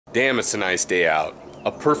Damn, it's a nice day out.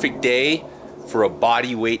 A perfect day for a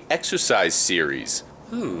body weight exercise series.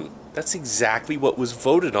 That's exactly what was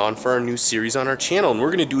voted on for our new series on our channel, and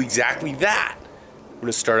we're gonna do exactly that. We're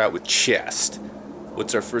gonna start out with chest.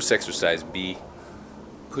 What's our first exercise, B?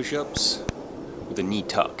 Push-ups with a knee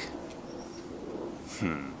tuck.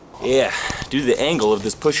 Yeah, due to the angle of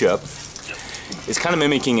this push-up, it's kind of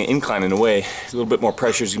mimicking an incline in a way. A little bit more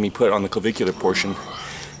pressure is gonna be put on the clavicular portion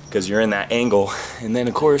because you're in that angle. And then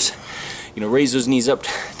of course, raise those knees up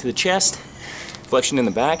to the chest, flexion in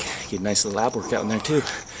the back, get a nice little ab workout in there too.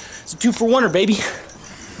 It's a 2-for-1-er, baby.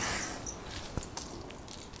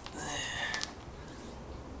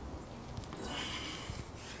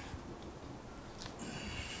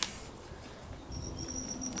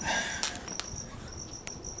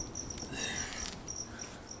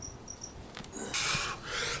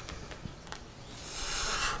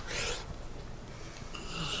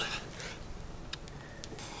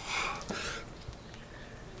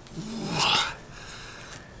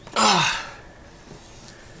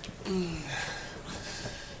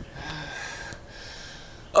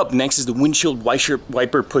 Up next is the windshield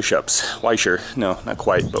wiper push-ups. No, not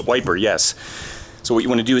quite, but wiper, yes. So what you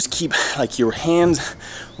want to do is keep your hands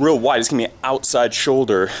real wide. It's gonna be an outside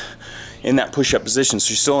shoulder in that push-up position.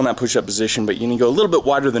 So you're still in that push-up position, but you're gonna go a little bit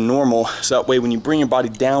wider than normal. So that way when you bring your body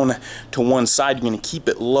down to one side, you're gonna keep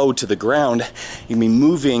it low to the ground. You're gonna be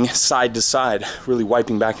moving side to side, really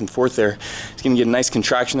wiping back and forth there. It's gonna get a nice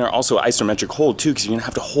contraction there. Also isometric hold too, because you're gonna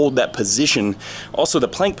have to hold that position. Also the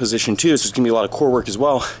plank position too, so it's gonna be a lot of core work as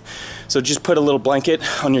well. So just put a little blanket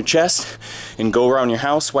on your chest and go around your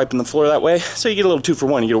house, wiping the floor that way. So you get a little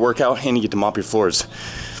 2-for-1. You get a workout and you get to mop your floors.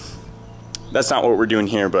 That's not what we're doing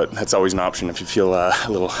here, but that's always an option if you feel a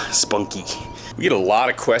little spunky. We get a lot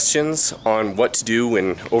of questions on what to do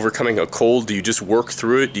when overcoming a cold. Do you just work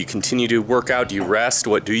through it? Do you continue to work out? Do you rest?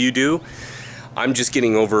 What do you do? I'm just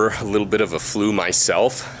getting over a little bit of a flu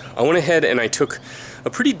myself. I went ahead and I took a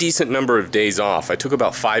pretty decent number of days off. I took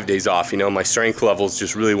about 5 days off. My strength levels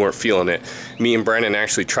just really weren't feeling it. Me and Brandon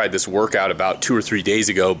actually tried this workout about 2 or 3 days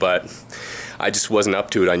ago, but I just wasn't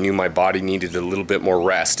up to it. I knew my body needed a little bit more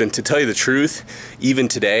rest. And to tell you the truth, even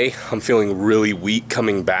today, I'm feeling really weak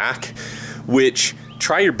coming back, which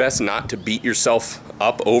try your best not to beat yourself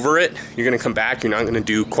up over it. You're gonna come back, you're not gonna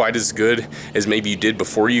do quite as good as maybe you did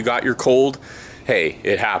before you got your cold. Hey,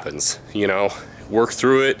 it happens, work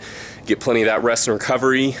through it. Get plenty of that rest and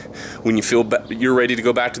recovery. When you feel you're ready to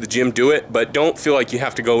go back to the gym, do it, but don't feel like you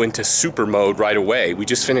have to go into super mode right away. We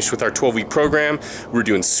just finished with our 12-week program. We were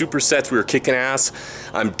doing supersets, we were kicking ass.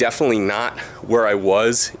 I'm definitely not where I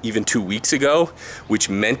was even 2 weeks ago, which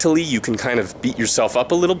mentally you can kind of beat yourself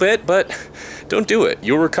up a little bit, but don't do it.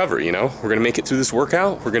 You'll recover, We're gonna make it through this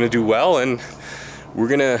workout, we're gonna do well, and we're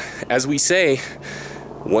gonna, as we say,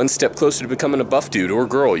 one step closer to becoming a buff dude or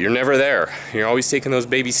girl. You're never there. You're always taking those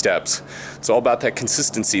baby steps. It's all about that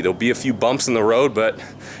consistency. There'll be a few bumps in the road, but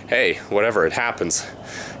hey, whatever, it happens.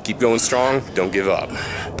 Keep going strong, don't give up.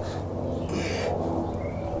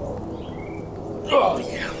 Oh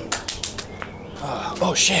yeah.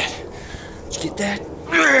 Oh shit. Did you get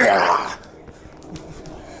that?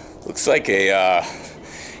 Looks like a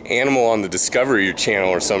animal on the Discovery Channel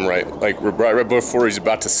or something, right? Like right before he's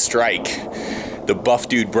about to strike. The buff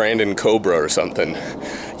dude Brandon Cobra or something.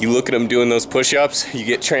 You look at him doing those push-ups, you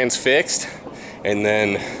get transfixed, and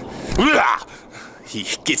then he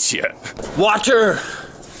gets you. Water!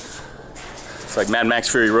 It's like Mad Max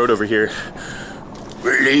Fury Road over here.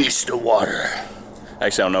 Release the water.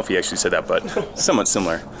 Actually, I don't know if he actually said that, but somewhat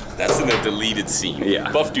similar. That's in the deleted scene.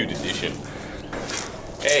 Yeah. Buff dude edition.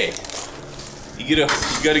 Hey, you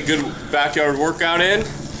got a good backyard workout in,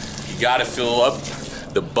 you gotta fill up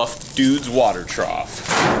the buff dude's water trough.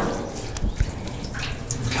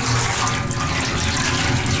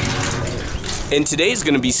 And today's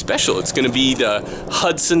gonna be special. It's gonna be the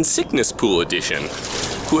Hudson sickness pool edition.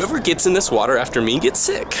 Whoever gets in this water after me gets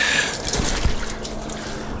sick.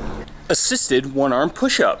 Assisted one-arm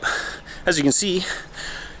push-up. As you can see,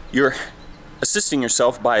 you're assisting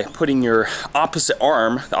yourself by putting your opposite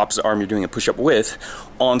arm, the opposite arm you're doing a push-up with,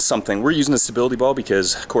 on something. We're using a stability ball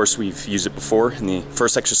because, of course, we've used it before in the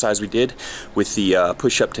first exercise we did with the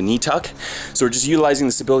push-up to knee tuck. So we're just utilizing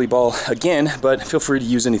the stability ball again, but feel free to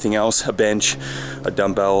use anything else, a bench, a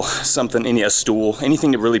dumbbell, something, a stool,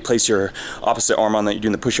 anything to really place your opposite arm on that you're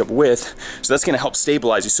doing the push-up with. So that's gonna help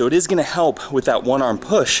stabilize you. So it is gonna help with that one-arm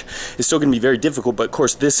push. It's still gonna be very difficult, but of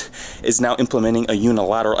course this is now implementing a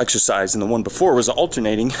unilateral exercise, and the one before was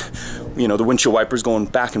alternating, the windshield wipers going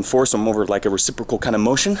back and forth, so I'm over like a reciprocal kind of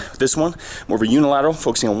motion. This one, more of a unilateral,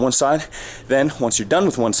 focusing on one side. Then, once you're done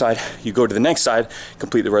with one side, you go to the next side,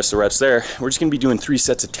 complete the rest of the reps there. We're just gonna be doing 3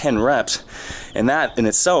 sets of 10 reps. And that in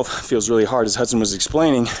itself feels really hard, as Hudson was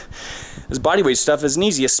explaining. This bodyweight stuff isn't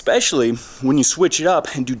easy, especially when you switch it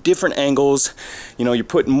up and do different angles. You know, you're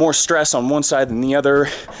putting more stress on one side than the other,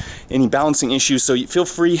 any balancing issues, so you feel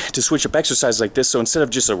free to switch up exercises like this. So instead of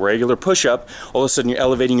just a regular push-up, all of a sudden you're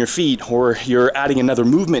elevating your feet, or you're adding another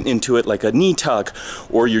movement into it, like a knee tuck,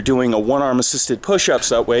 or you're doing a one-arm assisted push-up,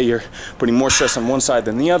 so that way you're putting more stress on one side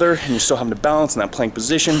than the other, and you're still having to balance in that plank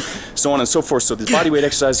position, so on and so forth. So these bodyweight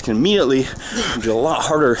exercises can immediately be a lot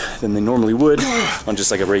harder than they normally would on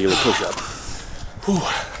just like a regular push-up. Whew.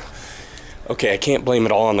 Okay, I can't blame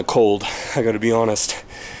it all on the cold. I gotta be honest.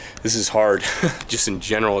 This is hard. Just in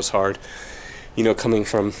general, it's hard. You know, coming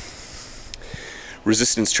from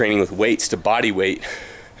resistance training with weights to body weight,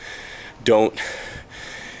 don't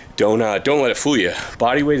let it fool you.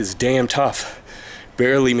 Body weight is damn tough.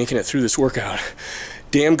 Barely making it through this workout.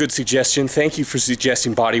 Damn good suggestion. Thank you for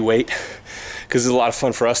suggesting body weight, because it's a lot of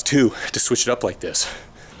fun for us too to switch it up like this.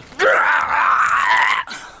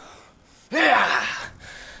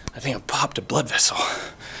 I think I popped a blood vessel.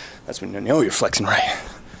 That's when you know you're flexing right.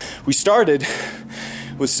 We started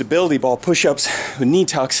with stability ball push-ups with knee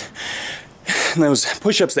tucks, and those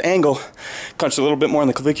push-ups, the angle, crunch a little bit more on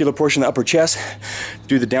the clavicular portion of the upper chest,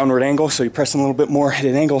 do the downward angle, so you're pressing a little bit more at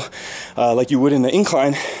an angle like you would in the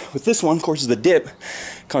incline. With this one, of course, is the dip,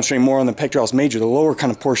 concentrating more on the pectoralis major, the lower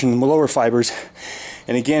kind of portion, the lower fibers.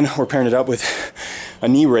 And again, we're pairing it up with a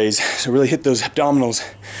knee raise, so really hit those abdominals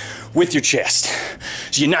with your chest.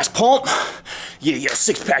 So you nice pump, you get a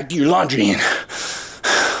six-pack, do your laundry in.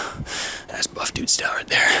 That's buff dude style right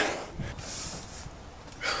there.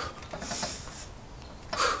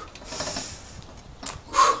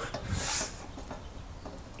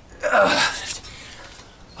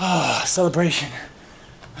 Celebration.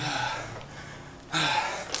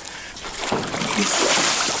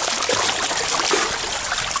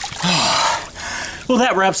 Well,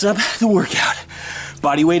 that wraps up the workout.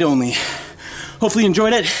 Body weight only. Hopefully you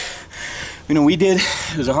enjoyed it. You know, we did.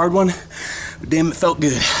 It was a hard one, but damn, it felt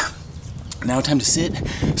good. Now time to sit,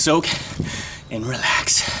 soak, and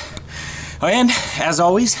relax. Oh, and as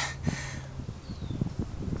always,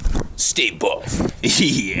 stay buff.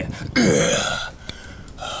 Yeah.